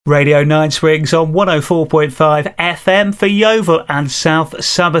Radio 9 Springs on 104.5 FM for Yeovil and South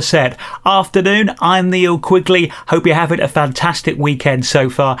Somerset. Afternoon, I'm Neil Quigley. Hope you're having a fantastic weekend so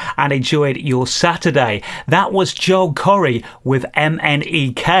far and enjoyed your Saturday. That was Joel Corry with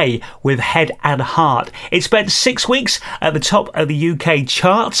MNEK with Head and Heart. It spent 6 weeks at the top of the UK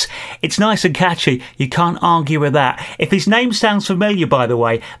charts. It's nice and catchy. You can't argue with that. If his name sounds familiar, by the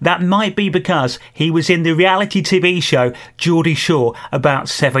way, that might be because he was in the reality TV show Geordie Shore about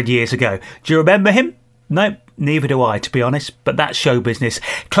 7 years ago. Do you remember him? Nope, neither do I, to be honest, but that's show business.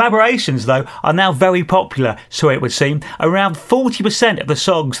 Collaborations, though, are now very popular, so it would seem. Around 40% of the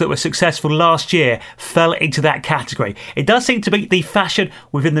songs that were successful last year fell into that category. It does seem to be the fashion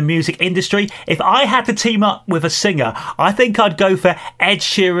within the music industry. If I had to team up with a singer, I think I'd go for Ed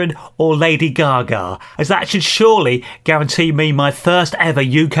Sheeran or Lady Gaga, as that should surely guarantee me my first ever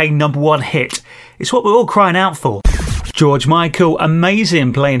UK #1 hit. It's what we're all crying out for. George Michael,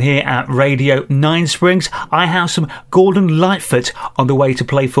 amazing, playing here at Radio 9 Springs. I have some Gordon Lightfoot on the way to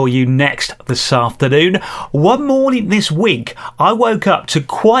play for you next this afternoon. One morning this week, I woke up to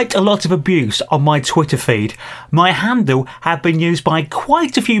quite a lot of abuse on my Twitter feed. My handle had been used by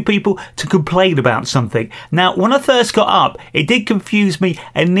quite a few people to complain about something. Now, when I first got up, it did confuse me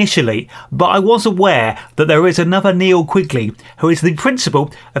initially, but I was aware that there is another Neil Quigley who is the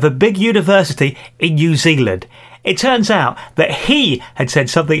principal of a big university in New Zealand. It turns out that he had said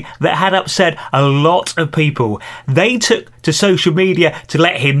something that had upset a lot of people. They took to social media to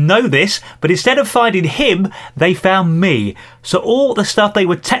let him know this, but instead of finding him, they found me. So all the stuff they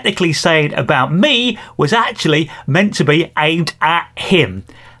were technically saying about me was actually meant to be aimed at him.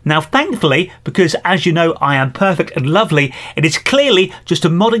 Now, thankfully, because as you know, I am perfect and lovely, it is clearly just a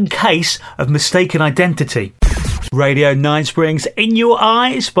modern case of mistaken identity. Radio 9 Springs, In Your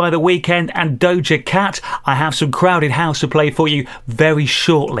Eyes by The Weeknd and Doja Cat. I have some Crowded House to play for you very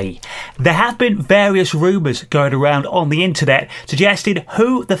shortly. There have been various rumours going around on the internet suggesting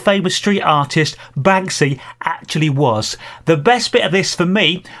who the famous street artist Banksy actually was. The best bit of this for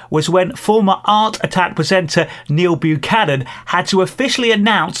me was when former Art Attack presenter Neil Buchanan had to officially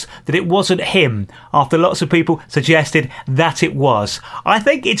announce that it wasn't him, after lots of people suggested that it was. I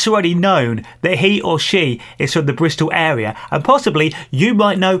think it's already known that he or she is from the Bristol area, and possibly you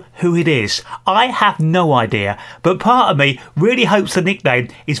might know who it is. I have no idea, but part of me really hopes the nickname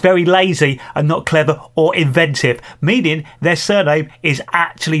is very lazy and not clever or inventive, meaning their surname is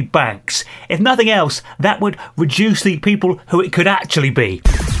actually Banks. If nothing else, that would reduce the people who it could actually be.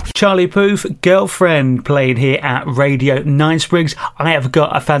 Charlie Puth, Girlfriend, playing here at Radio 9 Springs. I have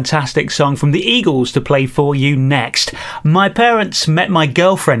got a fantastic song from the Eagles to play for you next. My parents met my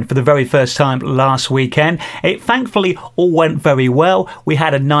girlfriend for the very first time last weekend. It thankfully all went very well. We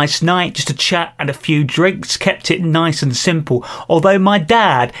had a nice night, just a chat and a few drinks, kept it nice and simple, although my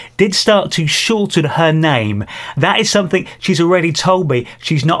dad did start to shorten her name. That is something she's already told me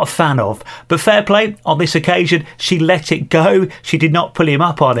she's not a fan of, but fair play, on this occasion she let it go. She did not pull him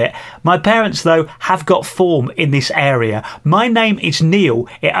up on it. My parents, though, have got form in this area. My name is Neil.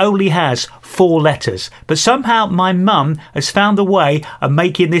 It only has 4 letters. But somehow my mum has found a way of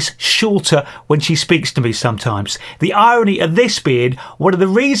making this shorter when she speaks to me sometimes. The irony of this being, one of the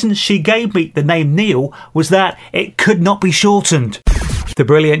reasons she gave me the name Neil was that it could not be shortened. The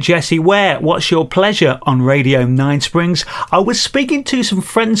brilliant Jessie Ware, What's Your Pleasure on Radio 9 Springs. I was speaking to some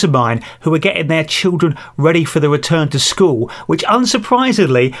friends of mine who were getting their children ready for the return to school, which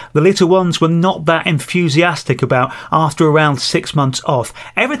unsurprisingly the little ones were not that enthusiastic about after around 6 months off.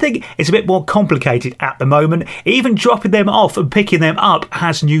 Everything is a bit more complicated at the moment. Even dropping them off and picking them up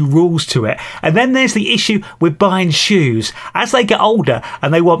has new rules to it. And then there's the issue with buying shoes. As they get older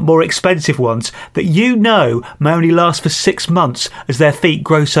and they want more expensive ones that you know may only last for 6 months as their feet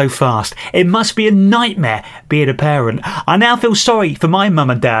grow so fast. It must be a nightmare being a parent. I now feel sorry for my mum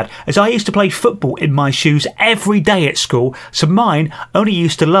and dad, as I used to play football in my shoes every day at school, so mine only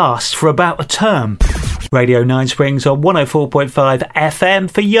used to last for about a term. Radio 9 Springs on 104.5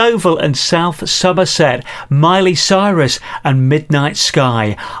 FM for Yeovil and South Somerset. Miley Cyrus and Midnight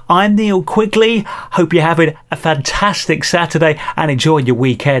Sky. I'm Neil Quigley. Hope you're having a fantastic Saturday and enjoying your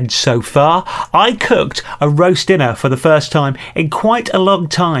weekend so far. I cooked a roast dinner for the first time in quite a long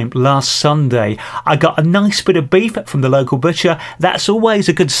time last Sunday. I got a nice bit of beef from the local butcher. That's always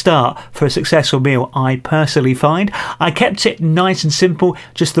a good start for a successful meal, I personally find. I kept it nice and simple,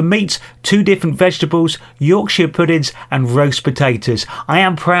 just the meat, 2 different vegetables, Yorkshire puddings and roast potatoes. I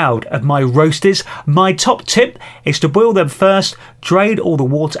am proud of my roasters. My top tip is to boil them first, drain all the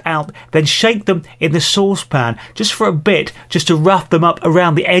water out, then shake them in the saucepan just for a bit, just to rough them up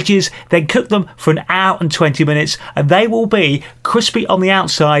around the edges, then cook them for an hour and 20 minutes and they will be crispy crispy on the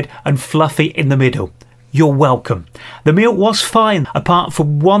outside and fluffy in the middle. You're welcome. The meal was fine, apart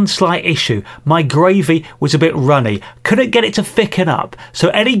from one slight issue. My gravy was a bit runny. Couldn't get it to thicken up, so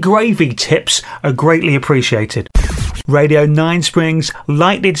any gravy tips are greatly appreciated. Radio 9 Springs,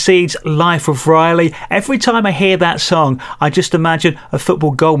 Lightning Seeds, Life of Riley. Every time I hear that song, I just imagine a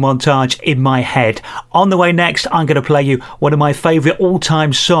football goal montage in my head. On the way next, I'm going to play you one of my favourite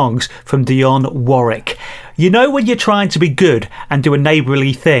all-time songs from Dionne Warwick. You know when you're trying to be good and do a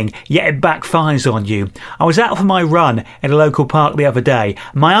neighbourly thing, yet it backfires on you? I was out for my run in a local park the other day.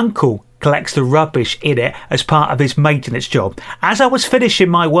 My uncle collects the rubbish in it as part of his maintenance job. As I was finishing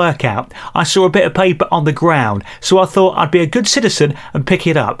my workout, I saw a bit of paper on the ground, so I thought I'd be a good citizen and pick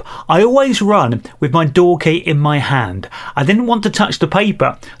it up. I always run with my door key in my hand. I didn't want to touch the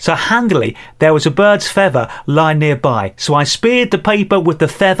paper, so handily there was a bird's feather lying nearby, so I speared the paper with the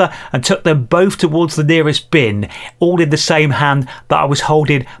feather and took them both towards the nearest bin, all in the same hand that I was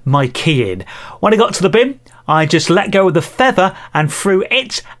holding my key in. When I got to the bin, I just let go of the feather and threw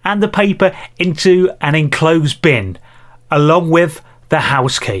it and the paper into an enclosed bin, along with the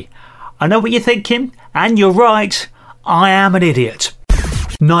house key. I know what you're thinking, and you're right, I am an idiot.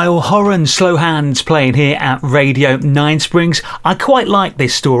 Niall Horan, Slow Hands, playing here at Radio 9 Springs. I quite like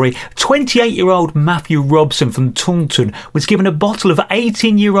this story. 28-year-old Matthew Robson from Taunton was given a bottle of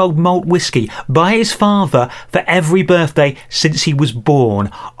 18-year-old malt whisky by his father for every birthday since he was born.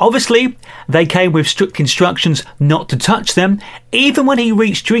 Obviously, they came with strict instructions not to touch them. Even when he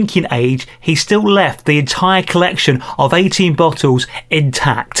reached drinking age, he still left the entire collection of 18 bottles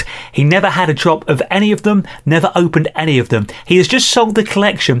intact. He never had a drop of any of them, never opened any of them. He has just sold the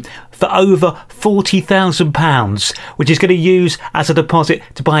collection for over £40,000, which he's going to use as a deposit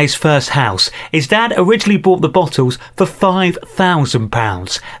to buy his first house. His dad originally bought the bottles for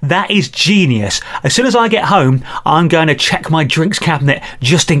 £5,000. That is genius. As soon as I get home, I'm going to check my drinks cabinet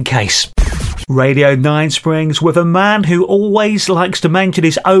just in case. Radio 9 Springs with a man who always likes to mention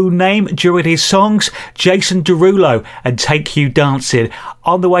his own name during his songs, Jason Derulo and Take You Dancing.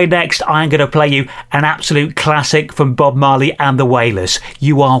 On the way next, I'm going to play you an absolute classic from Bob Marley and the Wailers.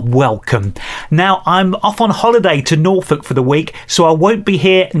 You are welcome. Now, I'm off on holiday to Norfolk for the week, so I won't be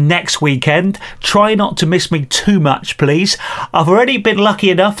here next weekend. Try not to miss me too much, please. I've already been lucky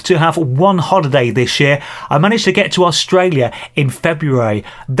enough to have one holiday this year. I managed to get to Australia in February.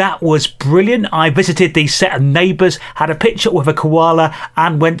 That was brilliant. I visited the set of Neighbours, had a picture with a koala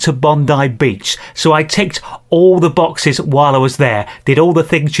and went to Bondi Beach. So I ticked all the boxes while I was there, did all the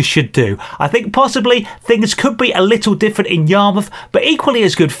things you should do. I think possibly things could be a little different in Yarmouth, but equally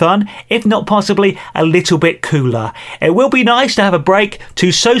as good fun, if not possibly a little bit cooler. It will be nice to have a break,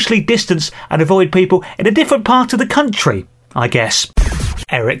 to socially distance and avoid people in a different part of the country, I guess.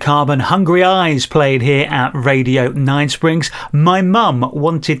 Eric Carmen, Hungry Eyes, played here at Radio 9 Springs. My mum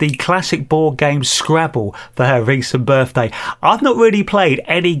wanted the classic board game Scrabble for her recent birthday. I've not really played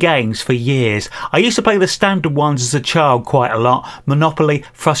any games for years. I used to play the standard ones as a child quite a lot. Monopoly,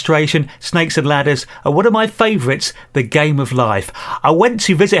 Frustration, Snakes and Ladders, and one of my favourites, The Game of Life. I went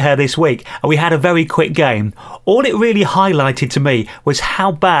to visit her this week and we had a very quick game. All it really highlighted to me was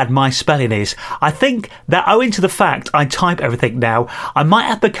how bad my spelling is. I think that owing to the fact I type everything now, I might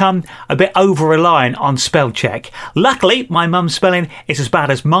have become a bit over-reliant on spell check. Luckily, my mum's spelling is as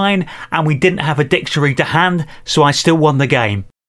bad as mine and we didn't have a dictionary to hand, so I still won the game.